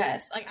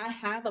 Yes, like I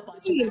have a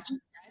bunch of matching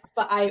sets,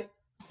 but I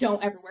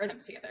don't ever wear them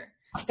together.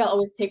 Like I'll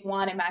always take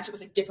one and match it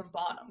with a different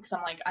bottom because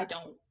I'm like, I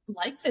don't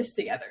like this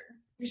together.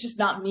 It's just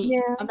not me.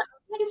 Yeah. I'm not,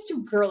 I think it's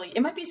too girly.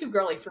 It might be too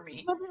girly for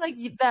me. Probably like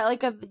that,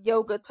 like a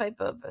yoga type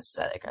of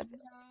aesthetic. I feel.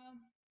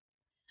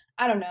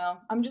 I don't know.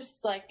 I'm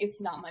just like,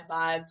 it's not my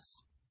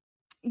vibes.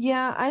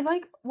 Yeah, I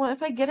like well,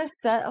 if I get a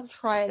set, I'll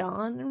try it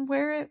on and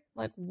wear it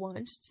like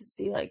once to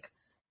see like,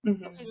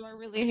 Mm-hmm. okay, do I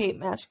really hate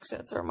matching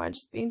sets or am I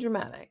just being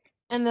dramatic?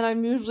 And then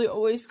I'm usually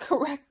always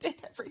corrected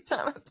every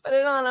time I put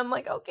it on. I'm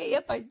like, okay,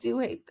 yep, I do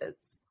hate this.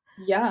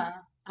 Yeah,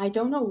 I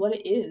don't know what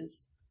it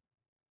is.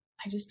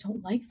 I just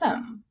don't like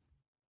them.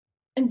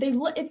 And they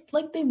look, it's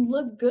like they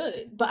look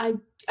good, but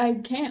I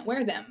can't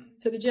wear them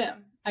to the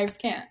gym. I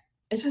can't.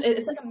 It's just,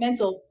 it's like a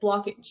mental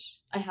blockage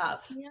I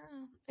have. Yeah,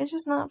 it's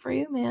just not for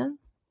you, man.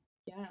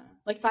 Yeah.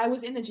 Like if I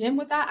was in the gym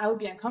with that, I would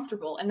be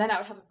uncomfortable and then I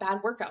would have a bad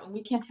workout. And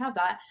we can't have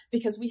that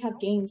because we have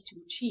gains to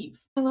achieve.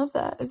 I love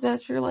that. Is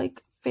that your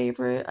like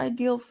favorite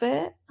ideal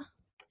fit?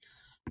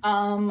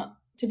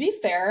 To be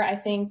fair, I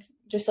think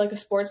just like a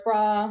sports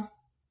bra,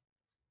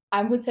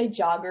 I would say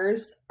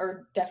joggers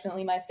are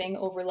definitely my thing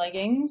over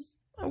leggings.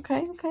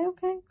 Okay.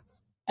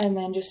 And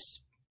then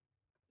just,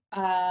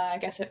 I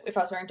guess if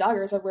I was wearing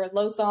joggers, I'd wear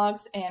low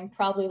socks and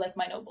probably like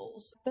my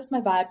nobles. That's my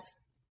vibes.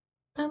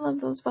 I love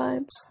those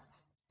vibes.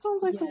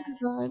 Sounds like some Yeah.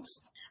 good vibes.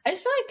 I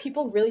just feel like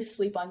people really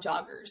sleep on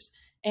joggers.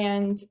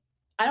 And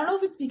I don't know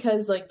if it's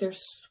because like they're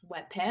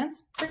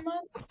sweatpants pretty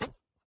much.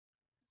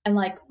 And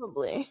like,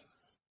 Probably.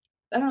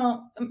 I don't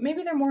know,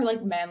 maybe they're more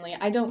like manly.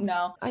 I don't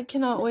know. I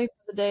cannot wait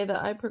for the day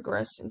that I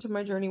progress into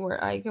my journey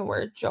where I can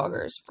wear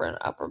joggers for an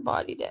upper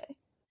body day.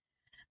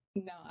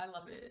 No, I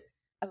love it.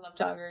 I love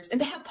joggers. And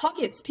they have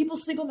pockets. People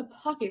sleep on the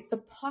pockets. The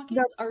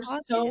pockets are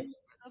so...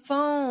 The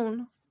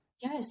phone.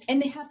 Yes.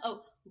 And they have a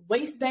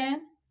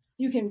waistband.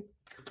 You can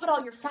put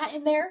all your fat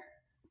in there.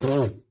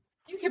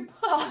 You can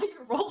put all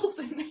your rolls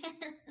in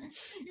there.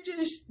 You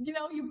just,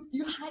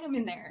 you hide them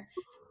in there.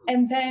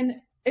 And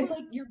then it's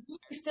like your booty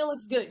still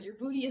looks good. Your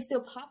booty is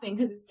still popping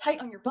because it's tight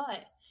on your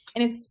butt.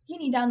 And it's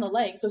skinny down the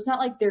leg. So it's not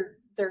like they're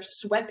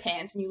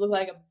sweatpants and you look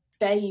like a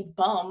baggy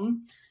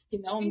bum. You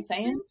know what I'm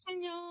saying?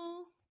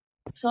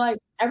 So like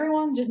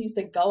everyone just needs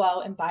to go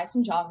out and buy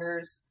some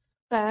joggers.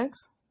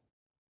 Bags.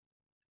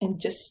 And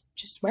just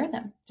wear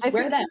them. Just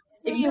wear them.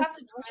 If you have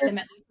to try them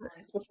at least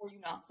once before you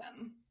knock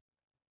them.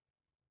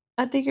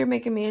 I think you're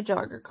making me a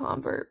jogger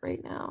convert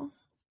right now.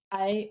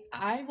 I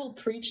will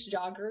preach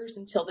joggers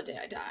until the day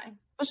I die.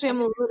 Especially I'm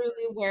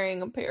literally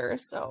wearing a pair,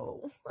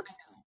 so I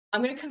know.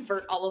 I'm gonna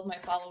convert all of my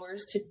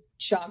followers to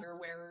jogger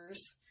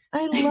wearers.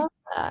 I love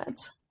that.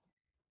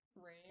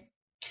 Right.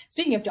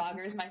 Speaking of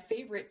joggers, my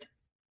favorite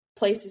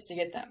places to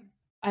get them.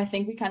 I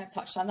think we kind of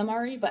touched on them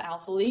already, but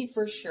Alpha Elite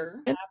for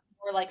sure. They have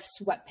more like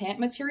sweatpant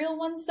material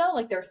ones though,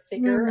 like they're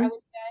thicker, I would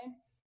say.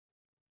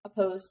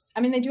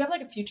 They do have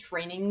like a few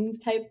training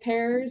type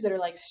pairs that are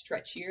like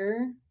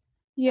stretchier.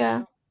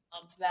 Yeah. I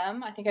love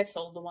them. I think I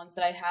sold the ones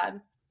that I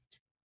had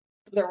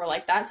that were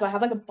like that. So I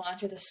have like a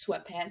bunch of the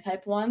sweatpant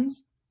type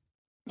ones.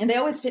 And they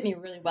always fit me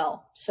really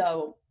well.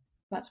 So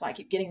that's why I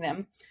keep getting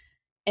them.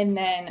 And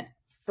then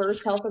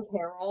First Health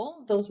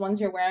Apparel, those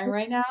ones you're wearing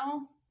right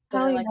now,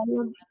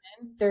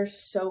 they're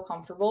so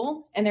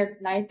comfortable. And they're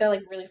nice. They're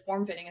like really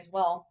form fitting as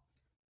well.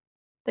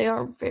 They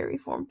are very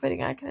form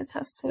fitting. I can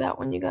attest to that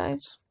one, you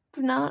guys.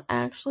 I've not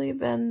actually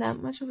been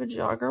that much of a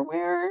jogger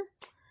wearer.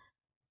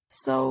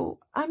 So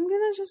I'm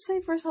going to just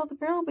say First Health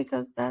Apparel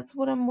because that's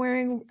what I'm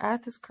wearing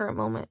at this current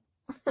moment.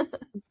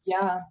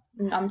 Yeah,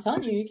 I'm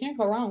telling you, you can't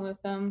go wrong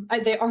with them.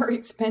 They are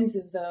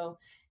expensive though,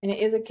 and it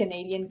is a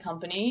Canadian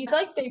company. I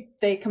feel like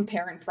they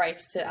compare in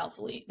price to Alpha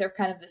Elite. They're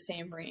kind of the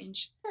same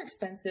range. They're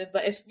expensive,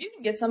 but if you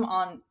can get some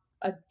on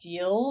a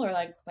deal or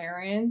like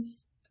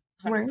clearance,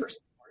 100% worth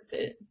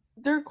it.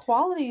 They're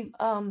quality.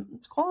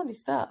 It's quality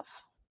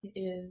stuff. It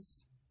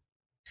is.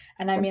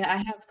 And I mean, I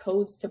have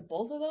codes to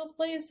both of those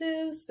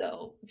places,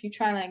 so if you're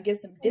trying to get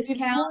some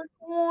discount,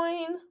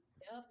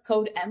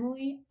 code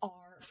Emily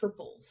R for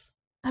both.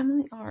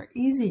 Emily R.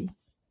 Easy.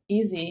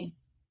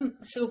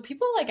 So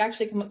people like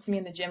actually come up to me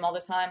in the gym all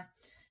the time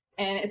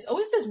And it's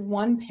always this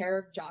one pair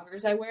of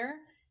joggers I wear.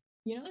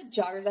 You know the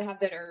joggers I have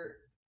they're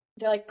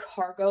like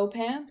cargo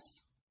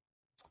pants?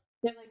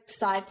 They have like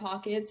side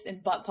pockets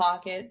and butt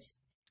pockets.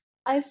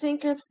 I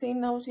think I've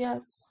seen those,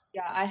 yes.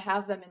 Yeah, I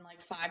have them in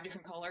like 5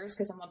 different colors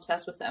because I'm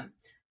obsessed with them.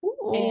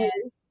 Ooh.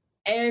 And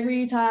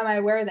every time I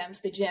wear them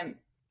to the gym,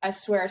 I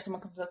swear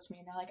someone comes up to me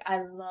and they're like,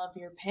 I love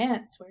your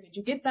pants. Where did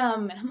you get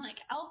them? And I'm like,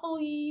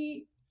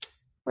 Alphalete.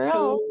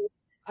 Well,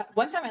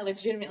 One time I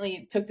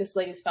legitimately took this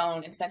lady's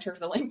phone and sent her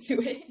the link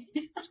to it.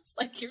 I was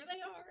like, here they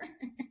are.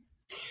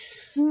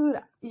 dude,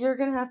 you're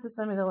going to have to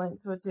send me the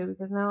link to it too,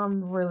 because now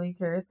I'm really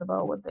curious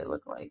about what they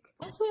look like.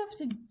 What else do we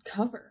have to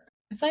cover?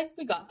 I feel like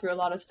we got through a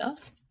lot of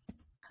stuff.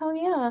 Hell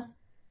yeah.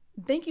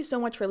 Thank you so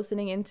much for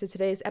listening in to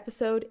today's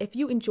episode. If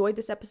you enjoyed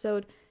this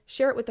episode,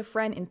 share it with a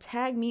friend and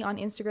tag me on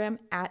Instagram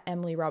at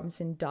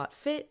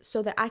emilyrobinson.fit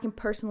so that I can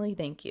personally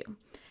thank you.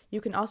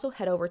 You can also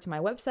head over to my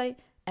website,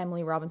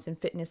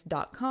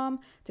 emilyrobinsonfitness.com,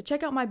 to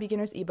check out my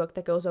beginner's ebook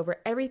that goes over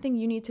everything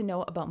you need to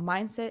know about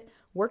mindset,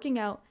 working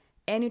out,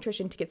 and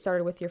nutrition to get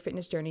started with your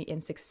fitness journey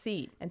and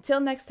succeed. Until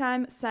next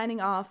time, signing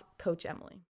off, Coach Emily.